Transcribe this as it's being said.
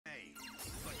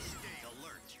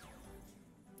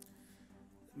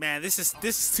Man, this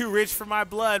is too rich for my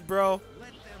blood, bro.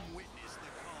 Let them witness the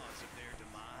cause of their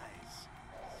demise.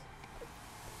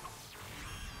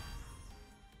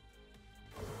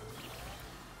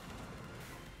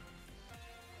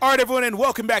 Alright everyone, and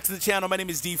welcome back to the channel. My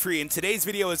name is DFree, and today's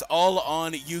video is all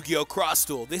on Yu-Gi-Oh! Cross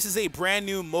Duel. This is a brand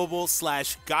new mobile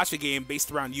slash gacha game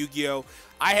based around Yu-Gi-Oh!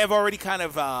 I have already kind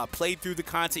of played through the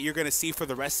content you're going to see for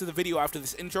the rest of the video after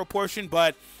this intro portion,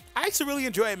 but I actually really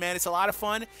enjoy it, man. It's a lot of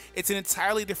fun. It's an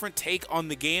entirely different take on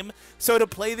the game. So to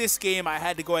play this game, I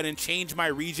had to go ahead and change my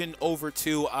region over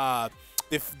to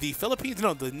the Philippines,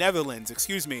 no, the Netherlands,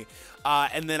 excuse me,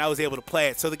 and then I was able to play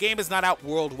it. So the game is not out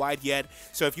worldwide yet,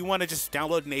 so if you want to just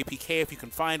download an APK, if you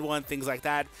can find one, things like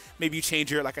that, maybe you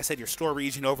change your, like I said, your store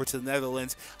region over to the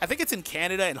Netherlands. I think it's in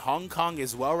Canada and Hong Kong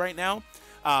as well right now,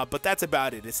 but that's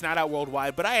about it. It's not out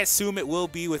worldwide, but I assume it will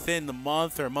be within the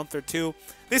month or a month or two.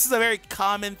 This is a very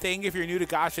common thing if you're new to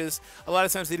gachas. A lot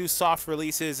of times they do soft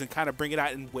releases and kind of bring it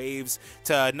out in waves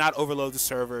to not overload the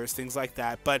servers, things like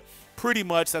that. But pretty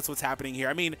much that's what's happening here.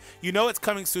 I mean, you know it's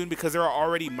coming soon because there are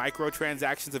already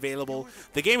microtransactions available.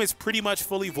 The game is pretty much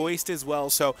fully voiced as well,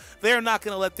 so they're not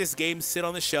going to let this game sit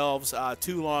on the shelves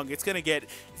too long. It's gonna get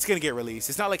released.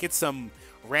 It's not like it's some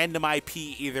random IP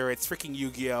either. It's freaking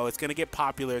Yu-Gi-Oh! It's gonna get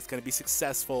popular. It's gonna be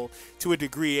successful to a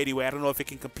degree anyway. I don't know if it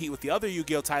can compete with the other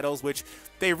Yu-Gi-Oh! Titles, which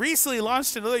they recently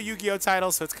launched another Yu-Gi-Oh!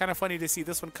 Title, so it's kind of funny to see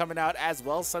this one coming out as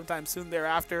well sometime soon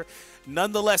thereafter.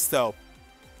 Nonetheless, though,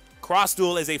 Cross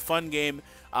Duel is a fun game,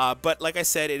 but like I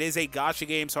said, it is a gacha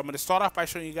game, so I'm going to start off by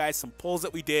showing you guys some pulls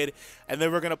that we did, and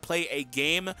then we're going to play a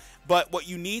game. But what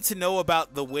you need to know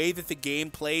about the way that the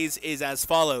game plays is as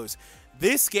follows.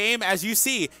 This game, as you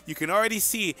see, you can already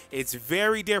see it's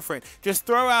very different. Just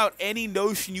throw out any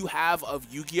notion you have of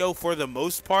Yu-Gi-Oh! For the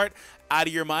most part out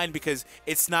of your mind, because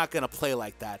it's not going to play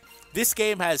like that. This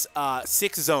game has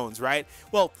 6 zones, right?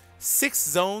 Well, 6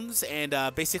 zones and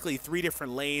basically 3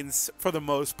 different lanes for the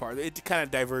most part. It kind of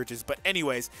diverges, but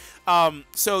anyways,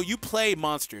 so you play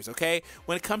monsters, okay?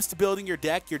 When it comes to building your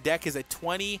deck is a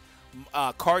 20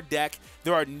 card deck.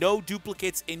 There are no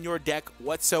duplicates in your deck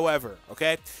whatsoever,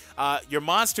 okay? Your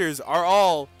monsters are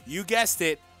all, you guessed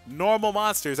it, normal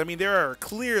monsters. I mean, there are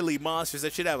clearly monsters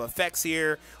that should have effects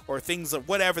here or things of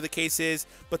whatever the case is,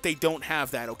 but they don't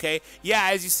have that, okay? Yeah,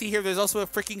 as you see here, there's also a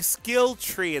freaking skill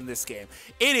tree in this game.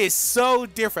 It is so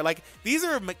different. Like, these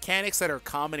are mechanics that are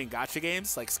common in gacha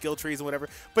games, like skill trees and whatever,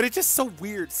 but it's just so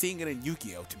weird seeing it in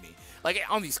Yu-Gi-Oh! To me. Like,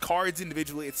 on these cards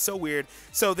individually, it's so weird.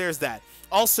 So there's that.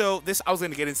 Also, I was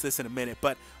going to get into this in a minute,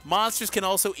 but monsters can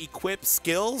also equip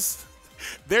skills.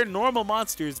 They're normal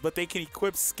monsters, but they can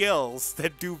equip skills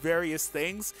that do various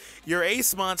things. Your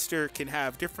ace monster can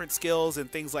have different skills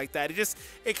and things like that.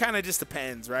 It kind of just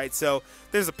depends, right? So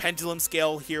there's a pendulum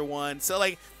scale here one. So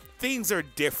like things are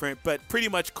different, but pretty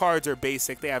much cards are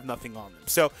basic. They have nothing on them.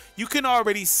 So you can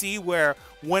already see where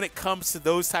when it comes to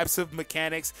those types of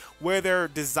mechanics, where their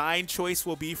design choice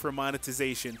will be for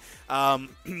monetization. And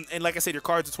like I said, your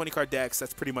cards are 20 card decks.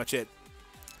 That's pretty much it.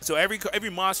 So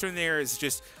every monster in there is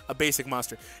just a basic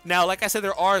monster. Now, like I said,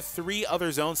 there are 3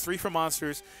 other zones, 3 for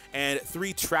monsters and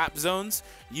 3 trap zones.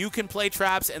 You can play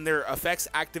traps and their effects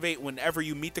activate whenever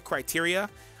you meet the criteria.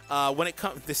 When it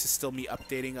comes, this is still me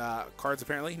updating cards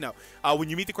apparently. No, when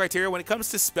you meet the criteria, when it comes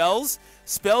to spells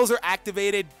are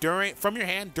activated from your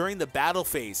hand during the battle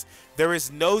phase. There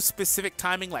is no specific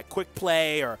timing like quick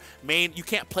play or main. You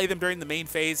can't play them during the main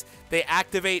phase. They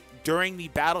activate during the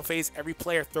battle phase. Every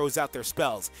player throws out their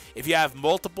spells. If you have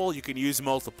multiple, you can use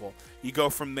multiple. You go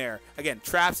from there. Again,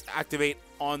 traps activate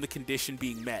on the condition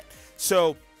being met.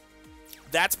 So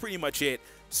that's pretty much it.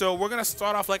 So we're gonna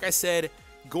start off, like I said,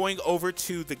 going over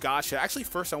to the gacha. Actually,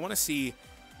 first I want to see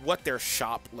what their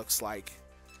shop looks like.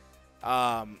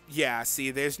 Yeah, see,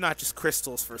 there's not just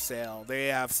crystals for sale. They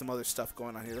have some other stuff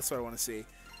going on here. That's what I want to see.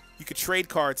 You could trade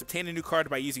cards. Obtain a new card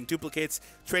by using duplicates.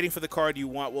 Trading for the card you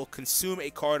want will consume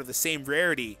a card of the same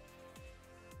rarity.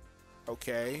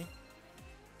 Okay.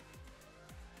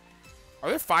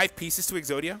 Are there 5 pieces to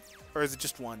Exodia? Or is it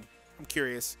just 1? I'm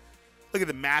curious. Look at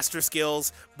the master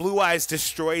skills. Blue Eyes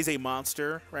destroys a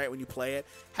monster, right, when you play it.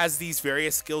 Has these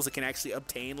various skills it can actually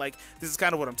obtain. Like, this is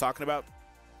kind of what I'm talking about.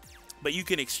 But you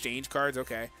can exchange cards,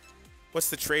 okay.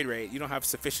 What's the trade rate? You don't have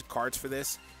sufficient cards for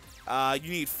this. You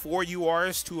need 4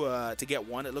 URs to get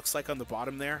 1, it looks like on the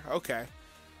bottom there. Okay.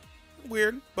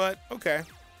 Weird, but okay.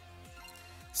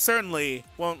 Certainly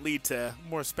won't lead to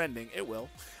more spending. It will.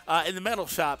 In the metal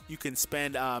shop, you can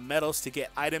spend metals to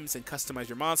get items and customize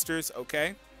your monsters,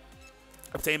 okay.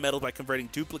 Obtain metals by converting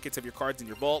duplicates of your cards in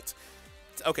your vault.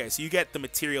 Okay, so you get the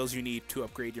materials you need to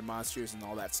upgrade your monsters and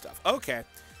all that stuff. Okay.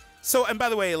 So, and by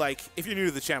the way, like, if you're new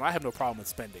to the channel, I have no problem with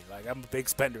spending. Like, I'm a big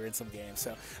spender in some games.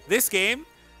 So, this game,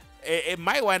 it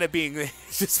might wind up being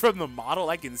just from the model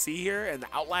I can see here and the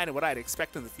outline and what I'd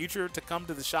expect in the future to come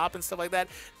to the shop and stuff like that.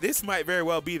 This might very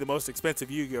well be the most expensive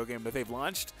Yu-Gi-Oh game that they've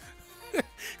launched,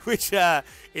 which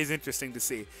is interesting to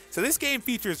see. So, this game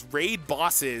features raid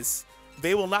bosses.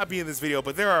 They will not be in this video,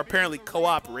 but there are apparently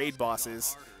co-op raid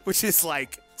bosses, which is,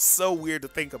 like, so weird to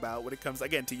think about when it comes,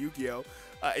 again, to Yu-Gi-Oh!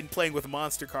 And playing with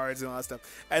monster cards and all that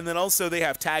stuff. And then also they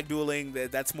have tag dueling.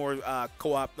 That's more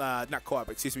co-op, not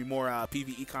co-op, excuse me, more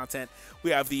PvE content.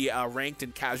 We have the ranked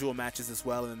and casual matches as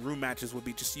well. And then room matches would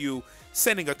be just you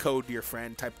sending a code to your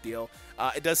friend type deal.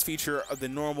 It does feature the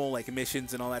normal like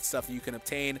missions and all that stuff that you can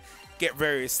obtain, get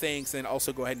various things, and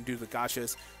also go ahead and do the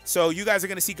gachas. So you guys are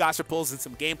going to see gacha pulls and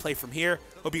some gameplay from here.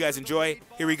 Hope you guys enjoy.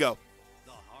 Here we go.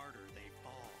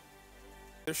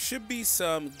 There should be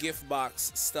some gift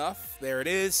box stuff. There it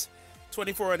is.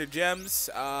 2,400 gems.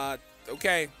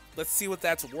 Okay, let's see what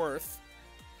that's worth.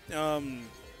 Okay,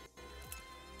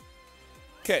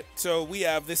 so we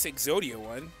have this Exodia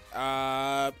one.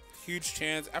 Huge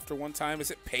chance after one time.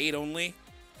 Is it paid only?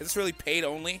 Is this really paid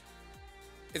only?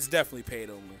 It's definitely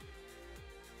paid only.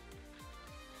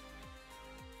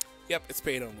 Yep, it's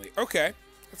paid only. Okay,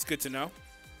 that's good to know.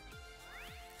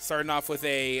 Starting off with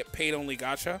a paid only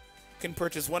gacha. Can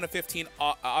purchase 1 of 15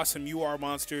 awesome UR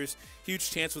monsters. Huge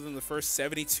chance within the first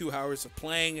 72 hours of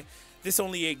playing. This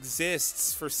only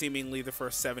exists for seemingly the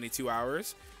first 72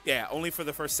 hours. Yeah, only for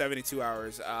the first 72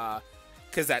 hours,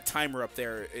 because that timer up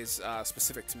there is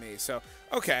specific to me. So,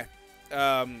 okay.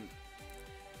 Let's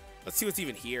see what's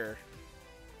even here.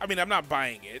 I mean, I'm not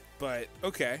buying it, but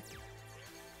okay.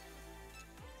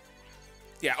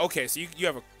 Yeah, okay, so you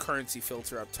have a currency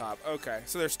filter up top. Okay,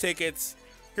 so there's tickets.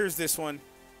 Here's this one.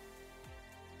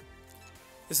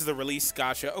 This is the release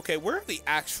gacha. Okay, where are the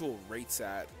actual rates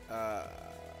at?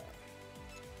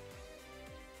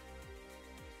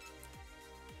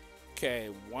 Okay,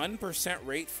 1%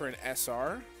 rate for an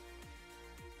SR.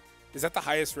 Is that the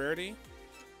highest rarity?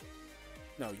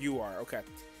 No, UR. Okay.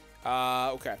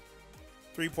 Okay.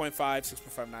 3.5,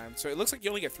 6.59. So it looks like you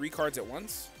only get 3 cards at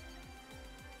once.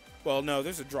 Well, no,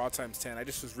 there's a draw times 10. I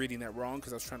just was reading that wrong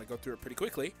because I was trying to go through it pretty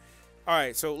quickly. All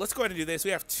right, so let's go ahead and do this.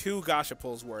 We have 2 gacha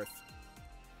pulls worth.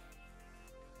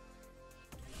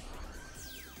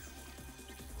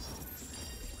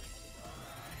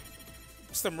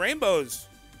 Some rainbows.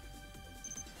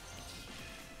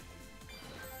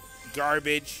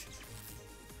 Garbage.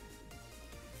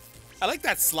 I like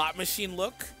that slot machine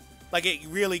look. Like, it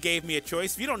really gave me a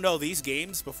choice. If you don't know these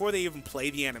games, before they even play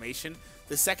the animation,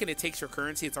 the second it takes your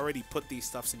currency, it's already put these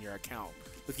stuffs in your account.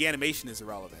 But the animation is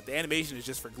irrelevant. The animation is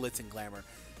just for glitz and glamour.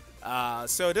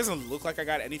 So it doesn't look like I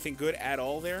got anything good at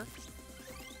all there.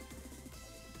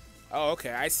 Oh,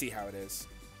 okay. I see how it is.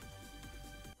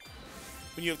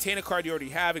 When you obtain a card you already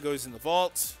have, it goes in the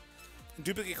vault.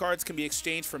 Duplicate cards can be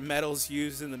exchanged for medals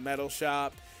used in the medal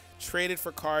shop, traded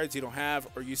for cards you don't have,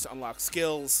 or used to unlock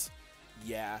skills.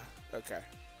 Yeah, okay.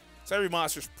 So every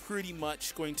monster is pretty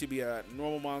much going to be a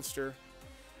normal monster.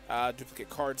 Duplicate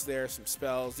cards there, some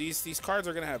spells. These cards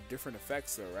are going to have different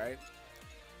effects though, right?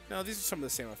 No, these are some of the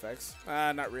same effects.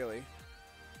 Not really.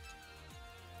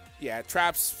 Yeah,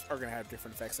 traps are going to have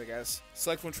different effects, I guess.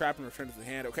 Select one trap and return to the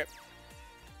hand. Okay.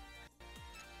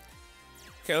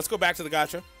 Okay, let's go back to the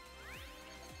gacha.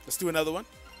 Let's do another one.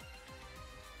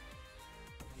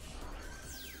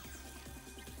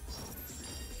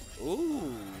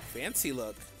 Ooh, fancy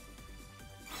look.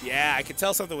 Yeah, I could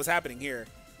tell something was happening here.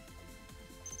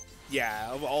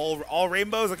 Yeah, all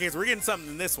rainbows. Okay, so we're getting something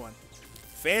in this one.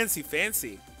 Fancy,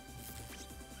 fancy.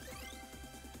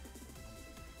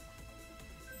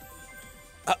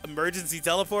 Emergency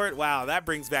teleport. Wow, that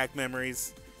brings back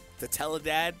memories. The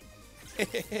teledad.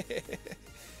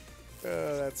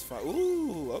 Oh, that's fun.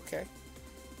 Ooh, okay.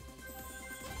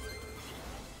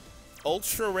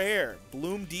 Ultra rare,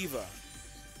 Bloom Diva.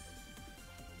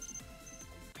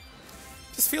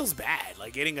 Just feels bad,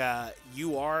 like getting a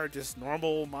UR, just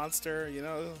normal monster, you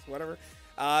know, whatever.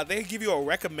 They give you a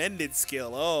recommended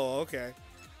skill. Oh, okay.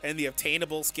 And the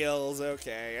obtainable skills.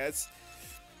 Okay,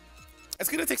 it's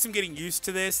gonna take some getting used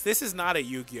to this. This is not a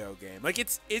Yu-Gi-Oh game. Like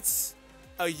it's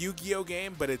a Yu-Gi-Oh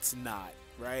game, but it's not,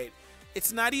 right?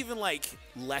 It's not even like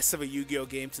less of a Yu-Gi-Oh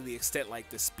game to the extent like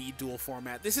the speed duel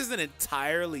format. This is an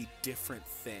entirely different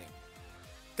thing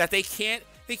that they can't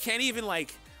even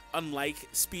like, unlike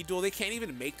speed duel, they can't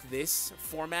even make this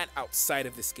format outside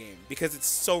of this game because it's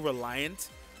so reliant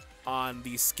on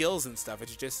these skills and stuff.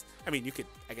 It's just, I mean, you could,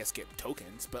 I guess, get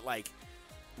tokens, but like,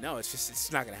 no,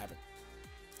 it's not gonna happen.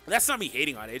 That's not me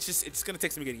hating on it. It's just gonna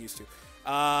take some getting used to.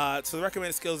 So the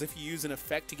recommended skills: if you use an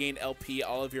effect to gain LP,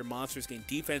 all of your monsters gain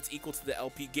defense equal to the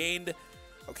LP gained.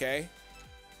 Okay.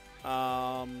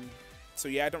 So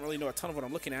yeah, I don't really know a ton of what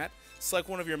I'm looking at. Select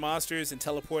one of your monsters and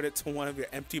teleport it to one of your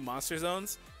empty monster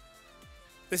zones.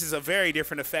 This is a very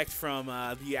different effect from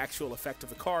the actual effect of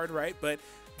the card, right? But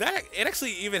it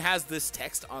actually even has this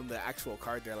text on the actual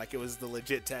card there, like it was the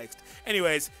legit text.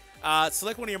 Anyways,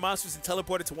 select one of your monsters and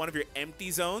teleport it to one of your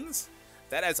empty zones.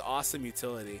 That has awesome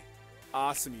utility.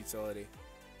 Awesome utility.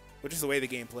 Which is the way the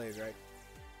game plays, right?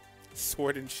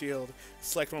 Sword and shield.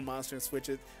 Select one monster and switch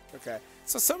it. Okay.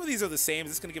 So some of these are the same.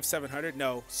 Is this going to give 700?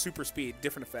 No. Super speed.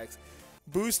 Different effects.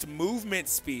 Boost movement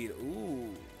speed. Ooh.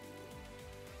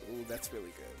 Ooh, that's really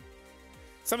good.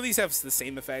 Some of these have the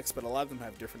same effects, but a lot of them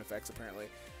have different effects, apparently.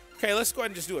 Okay, let's go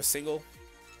ahead and just do a single.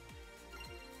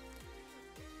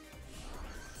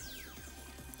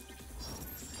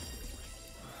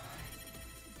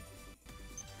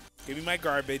 Give me my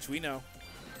garbage. We know.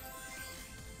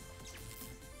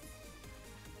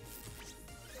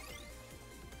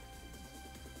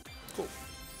 Cool.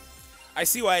 I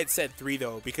see why it said 3,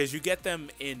 though, because you get them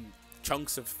in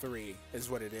chunks of 3 is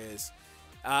what it is.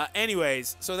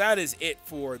 Anyways, so that is it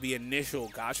for the initial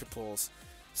gacha pulls.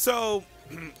 So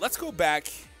let's go back.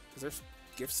 Is there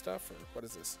gift stuff or what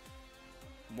is this?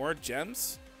 More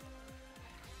gems?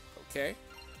 Okay.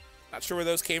 Not sure where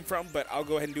those came from, but I'll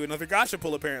go ahead and do another gacha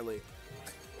pull apparently.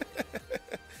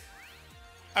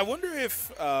 I wonder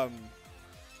if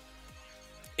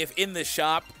in the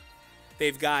shop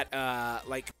they've got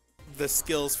like the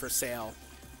skills for sale.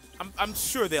 I'm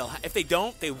sure they'll. If they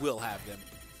don't, they will have them.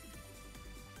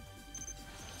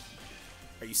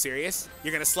 Are you serious?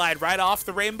 You're gonna slide right off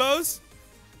the rainbows?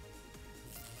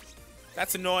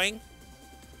 That's annoying.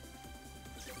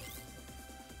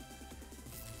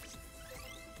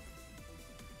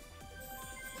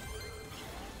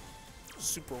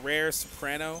 Super rare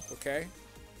soprano. Okay.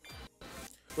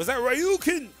 Was that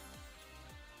Ryukin?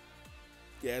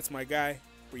 Yeah, it's my guy.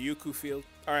 Ryuku field.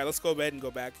 All right, let's go ahead and go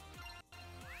back.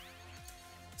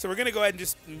 So we're gonna go ahead and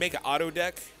just make an auto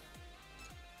deck.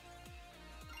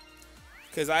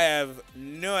 Because I have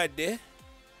no idea.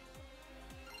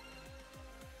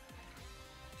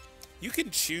 You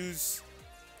can choose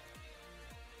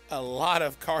a lot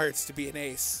of cards to be an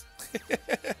ace.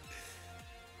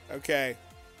 Okay.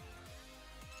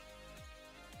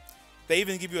 They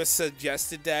even give you a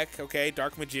suggested deck. Okay,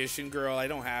 Dark Magician Girl. I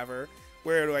don't have her.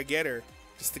 Where do I get her?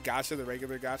 Just the gacha, the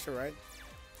regular gacha, right?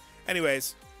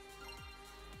 Anyways.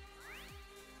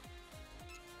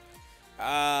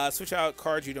 Switch out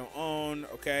cards you don't own.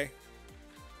 Okay.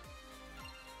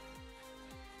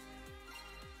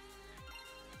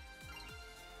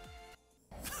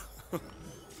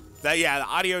 Yeah, the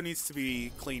audio needs to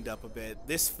be cleaned up a bit.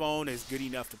 This phone is good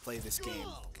enough to play this game.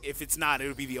 If it's not, it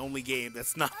would be the only game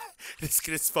that's not.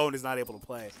 This phone is not able to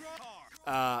play.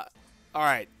 All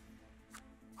right.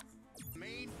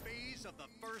 Main phase of the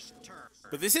first turn.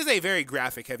 But this is a very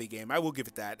graphic-heavy game. I will give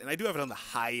it that, and I do have it on the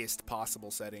highest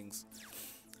possible settings.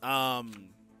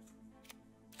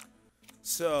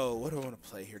 So what do I want to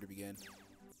play here to begin?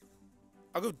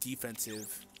 I'll go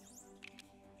defensive.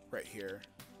 Right here.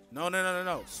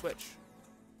 No. Switch.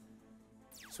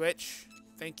 Switch.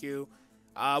 Thank you.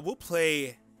 We'll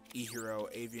play YuGiOh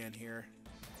Avian here,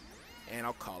 and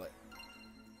I'll call it.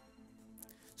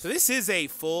 So this is a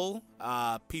full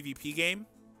PvP game.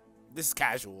 This is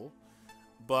casual,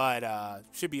 but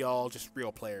should be all just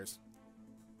real players.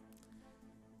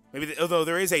 Maybe, although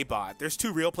there is a bot. There's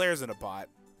 2 real players and a bot.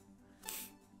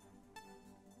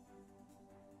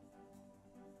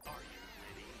 Are you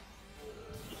ready?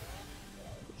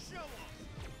 Show 'em.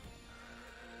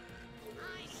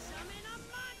 I summon a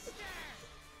monster.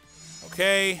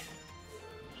 Okay.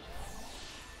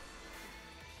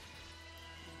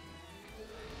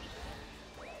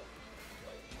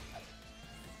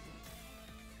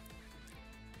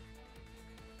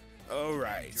 All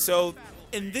right. So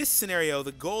in this scenario,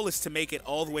 the goal is to make it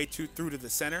all the way through to the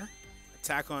center.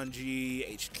 Attack on G,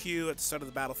 HQ. At the start of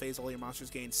the battle phase, all your monsters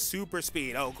gain super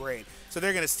speed. Oh, great. So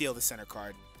they're going to steal the center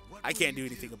card. I can't do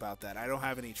anything about that. I don't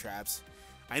have any traps.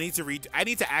 I need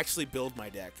to actually build my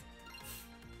deck.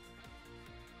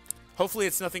 Hopefully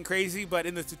it's nothing crazy, but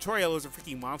in the tutorial, it was a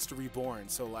freaking monster reborn.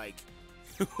 So, like,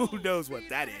 who knows what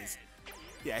that is?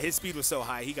 Yeah, his speed was so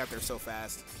high. He got there so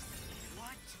fast.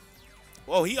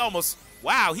 Whoa, he almost...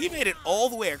 Wow, he made it all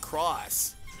the way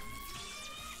across.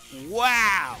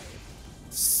 Wow.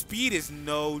 Speed is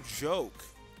no joke.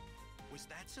 Was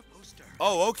that supposed to hurt?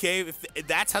 Oh, okay. If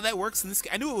that's how that works in this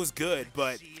game. I knew it was good,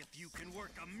 but See if you can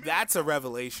work a that's a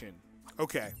revelation.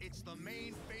 Okay. It's the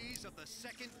main phase of the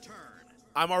second turn.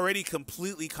 I'm already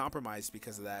completely compromised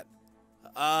because of that.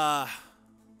 I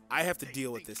have to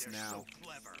deal with this now. So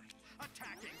clever,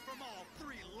 attacking from all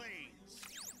 3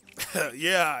 lanes.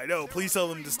 Yeah, I know. Please tell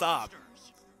them to stop. It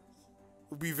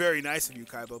would be very nice of you,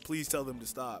 Kaiba. Please tell them to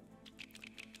stop.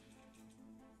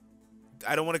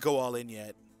 I don't want to go all in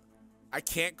yet. I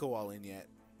can't go all in yet.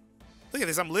 Look at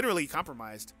this. I'm literally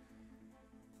compromised.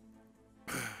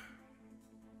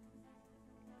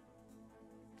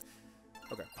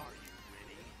 Okay.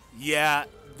 Yeah,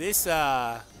 this,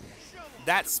 that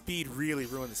speed really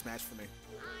ruined this match for me.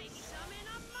 I summon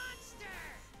a monster.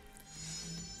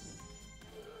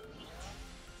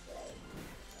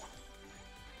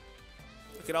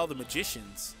 Look at all the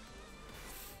magicians.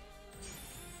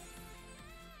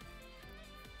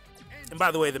 And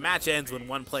by the way, the match ends when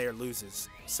one player loses.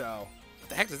 So, what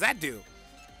the heck does that do?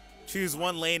 Choose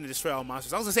one lane and destroy all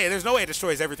monsters. I was gonna say, there's no way it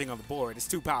destroys everything on the board. It's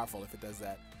too powerful if it does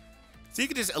that. So you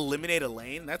can just eliminate a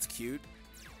lane. That's cute.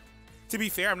 To be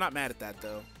fair, I'm not mad at that,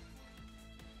 though.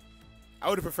 I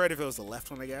would have preferred if it was the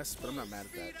left one, I guess, but I'm not mad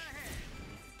at that.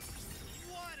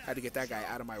 Had to get that guy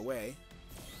out of my way.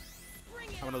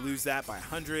 I'm gonna lose that by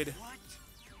 100.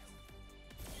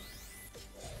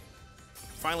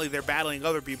 Finally, they're battling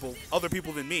other people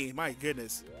than me. My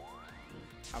goodness.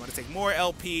 I'm gonna take more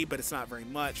LP, but it's not very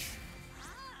much.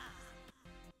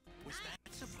 Was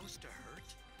that supposed to hurt?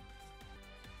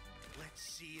 Let's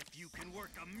see if you can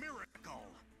work a miracle.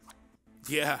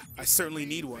 Yeah, I certainly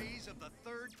need one. Phase of the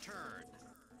 3rd turn.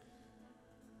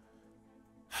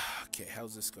 Okay,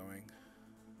 how's this going?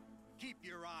 Keep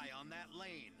your eye on that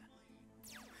lane.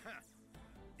 Huh.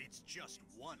 It's just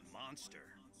one monster.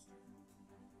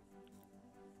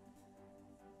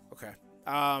 Okay.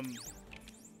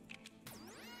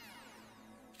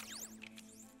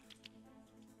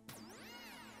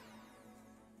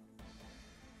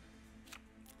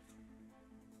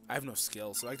 I have no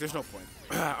skill, so like there's no point.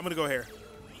 I'm gonna go here.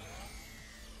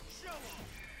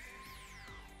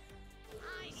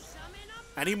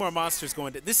 I need more monsters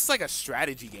going to. This is like a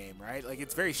strategy game, right? Like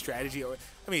it's very strategy. I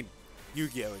mean,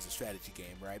 YuGiOh is a strategy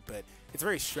game, right? But it's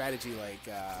very strategy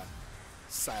like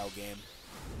style game.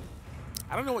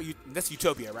 I don't know what that's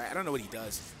Utopia, right? I don't know what he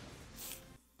does,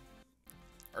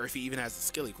 or if he even has the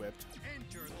skill equipped.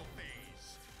 Enter the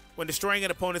phase. When destroying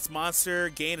an opponent's monster,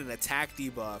 gain an attack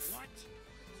debuff. What?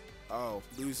 Oh,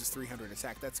 loses 300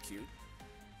 attack. That's cute.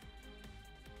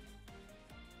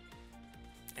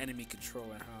 Enemy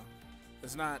controller, huh?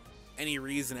 There's not any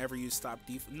reason to ever use stop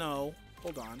def. No,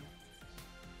 hold on.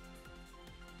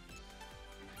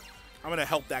 I'm gonna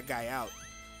help that guy out.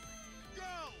 Go!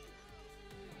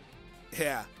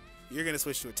 Yeah, you're gonna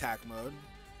switch to attack mode.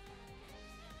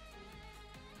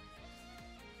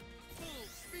 Full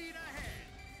speed ahead.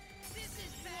 This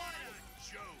is What bad.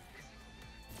 a joke.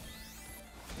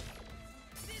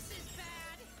 This is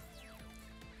bad.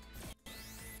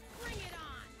 Bring it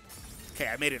on. Okay,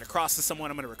 I made it across to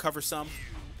someone. I'm gonna recover some.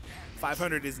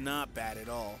 500 is not bad at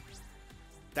all.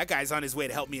 That guy's on his way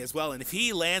to help me as well, and if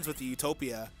he lands with the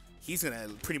Utopia, he's gonna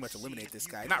pretty much eliminate this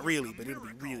guy. Not really, but it'll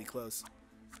be really close.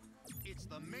 It's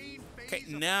the main phase Okay,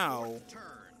 of the now 4th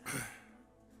turn.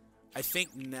 I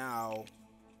think now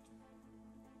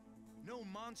No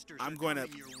monsters I'm are going to-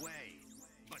 coming your way,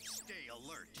 but stay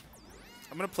alert.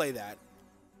 I'm gonna play that.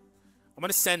 I'm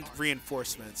gonna send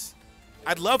reinforcements.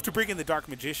 I'd love to bring in the Dark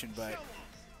Magician, but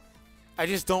I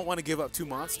just don't want to give up 2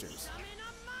 monsters. Summon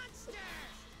a monster.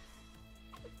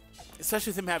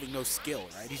 Especially with him having no skill,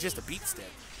 right? He's just a beat stick.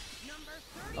 Number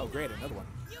 39. Oh, great, another one.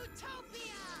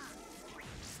 Utopia.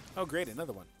 Oh, great,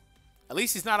 another one. At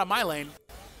least he's not on my lane.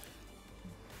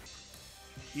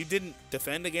 You didn't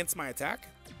defend against my attack?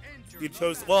 Enter You the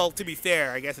chose... battle Well, to be phase.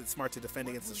 fair, I guess it's smart to defend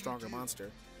against a stronger monster.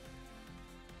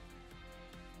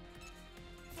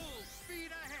 Full speed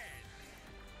ahead.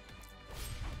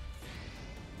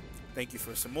 Thank you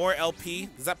for some more LP.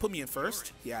 Does that put me in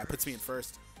first? Yeah, it puts me in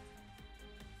first.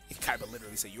 It kind of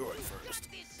literally say you're in first.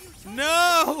 Got this, Utopia.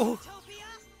 No! Utopia.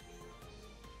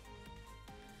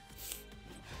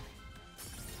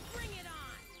 Bring it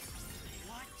on.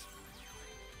 What?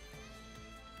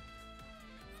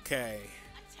 Okay.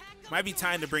 Attack Might be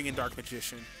time to bring in Dark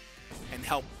Magician and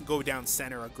help go down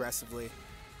center aggressively.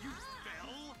 You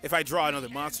fell? If I draw another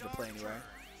monster to play anyway.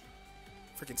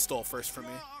 Freaking stole first from me.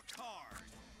 Draw a card.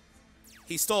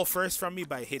 He stole first from me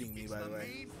by hitting me, It's by the way.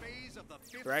 main phase of the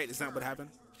 5th Right? Isn't that what turn. happened?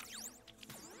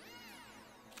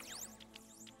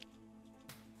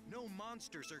 No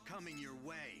monsters are coming your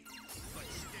way, but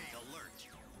stay alert.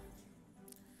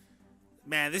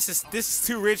 Man, this is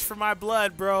too rich for my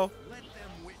blood, bro. Let them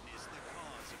witness the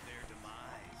cause of their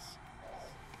demise.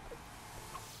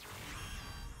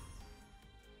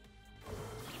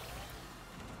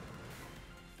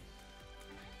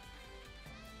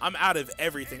 I'm out of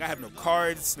everything. I have no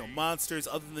cards, no monsters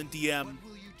other than DM.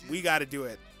 We got to do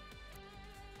it.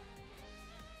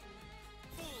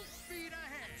 Full speed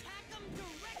ahead. Attack 'em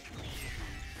directly.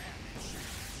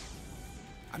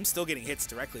 I'm still getting hits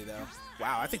directly, though.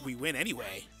 Wow, I think we win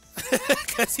anyway.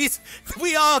 Because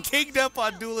we all ganged up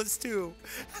on Duelist 2.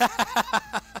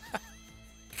 I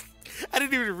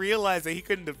didn't even realize that he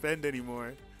couldn't defend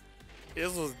anymore.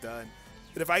 This was done.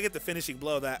 But if I get the finishing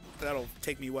blow, that'll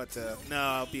take me what to... No,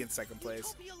 I'll be in second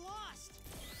place. Utopia lost.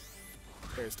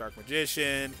 There's Dark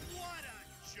Magician. What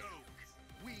a joke.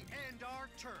 We end our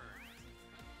turn.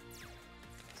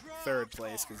 Draw Third a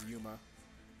place card. because Yuma.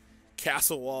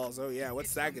 Castle Walls. Oh, yeah. What's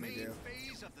It's that the going to main do?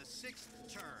 phase of the 6th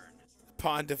turn.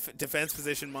 Pawn defense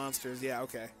position monsters. Yeah,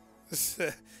 okay.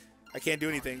 I can't do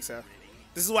anything, so.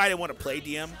 This is why I didn't want to play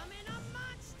DM. Summon a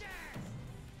monster.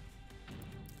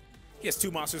 He has 2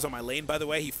 monsters on my lane, by the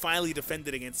way. He finally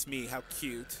defended against me. How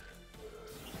cute.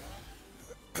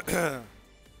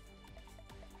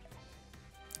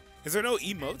 Is there no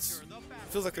emotes?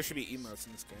 Feels like there should be emotes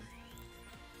in this game.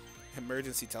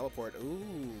 Emergency teleport.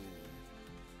 Ooh.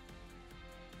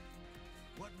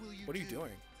 What are you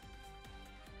doing?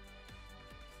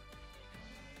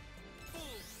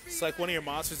 It's like one of your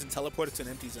monsters and teleport it to an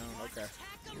empty zone. Okay. Attack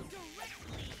 'em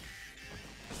directly.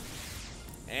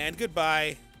 And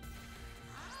goodbye.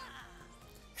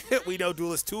 We know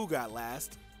Duelist 2 got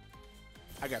last.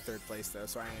 I got 3rd place though,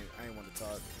 so I ain't want to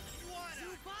talk.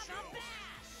 Subaba bash.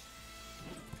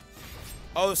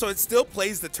 Oh, so it still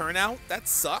plays the turnout? That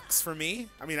sucks for me.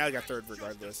 I mean, I got 3rd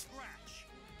regardless.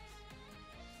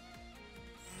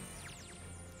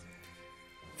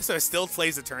 So it still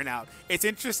plays the turnout. It's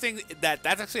interesting that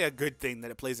that's actually a good thing that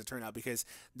it plays the turnout because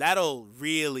that'll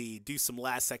really do some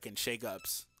last-second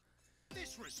shakeups.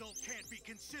 This result can't be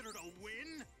considered a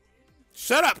win.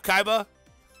 Shut up, Kaiba.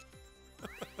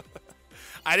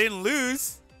 I didn't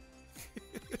lose.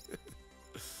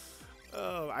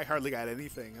 Oh, I hardly got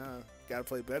anything, huh? Gotta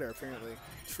play better, apparently.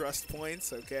 Trust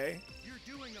points, okay.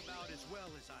 You're doing about as well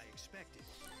as I expected.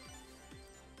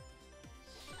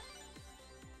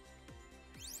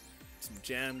 Some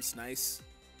gems, nice.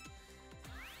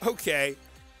 Okay.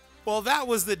 Well, that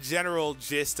was the general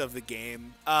gist of the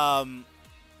game.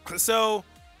 So,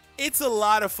 it's a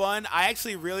lot of fun. I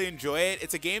actually really enjoy it.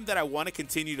 It's a game that I want to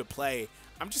continue to play.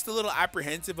 I'm just a little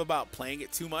apprehensive about playing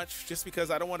it too much just because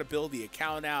I don't want to build the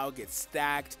account out, get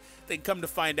stacked, then come to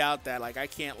find out that like I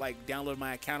can't like download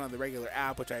my account on the regular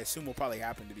app, which I assume will probably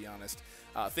happen, to be honest.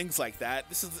 Things like that.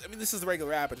 This is the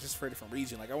regular app, it's just for a different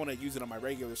region. Like I want to use it on my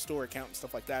regular store account and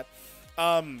stuff like that.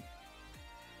 But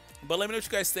let me know what you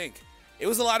guys think. It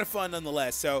was a lot of fun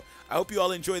nonetheless. So I hope you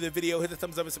all enjoy the video. Hit the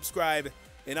thumbs up and subscribe,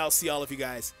 and I'll see all of you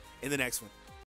guys in the next one.